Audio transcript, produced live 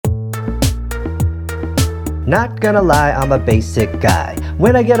Not gonna lie, I'm a basic guy.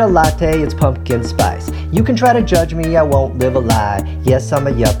 When I get a latte, it's pumpkin spice. You can try to judge me, I won't live a lie. Yes, I'm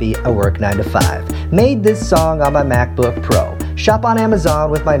a yuppie, I work 9 to 5. Made this song on my MacBook Pro. Shop on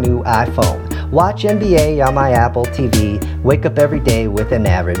Amazon with my new iPhone. Watch NBA on my Apple TV. Wake up every day with an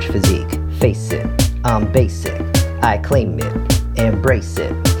average physique. Face it, I'm basic. I claim it, embrace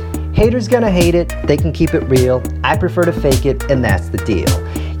it. Haters gonna hate it, they can keep it real. I prefer to fake it, and that's the deal.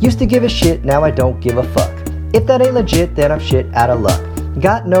 Used to give a shit, now I don't give a fuck. If that ain't legit, then I'm shit out of luck.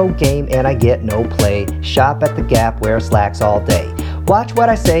 Got no game and I get no play. Shop at the Gap, wear slacks all day. Watch what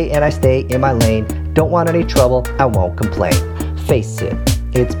I say and I stay in my lane. Don't want any trouble, I won't complain. Face it,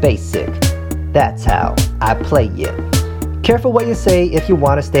 it's basic. That's how I play it. Careful what you say if you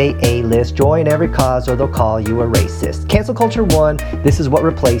want to stay A-list. Join every cause or they'll call you a racist. Cancel culture won, this is what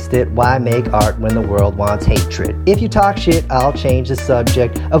replaced it. Why make art when the world wants hatred? If you talk shit, I'll change the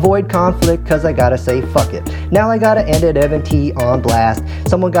subject. Avoid conflict cause I gotta say fuck it. Now I gotta end it, M&T on blast.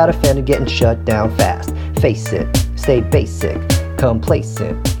 Someone got offended getting shut down fast. Face it, stay basic.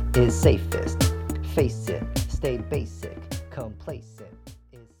 Complacent is safest. Face it, stay basic. Complacent.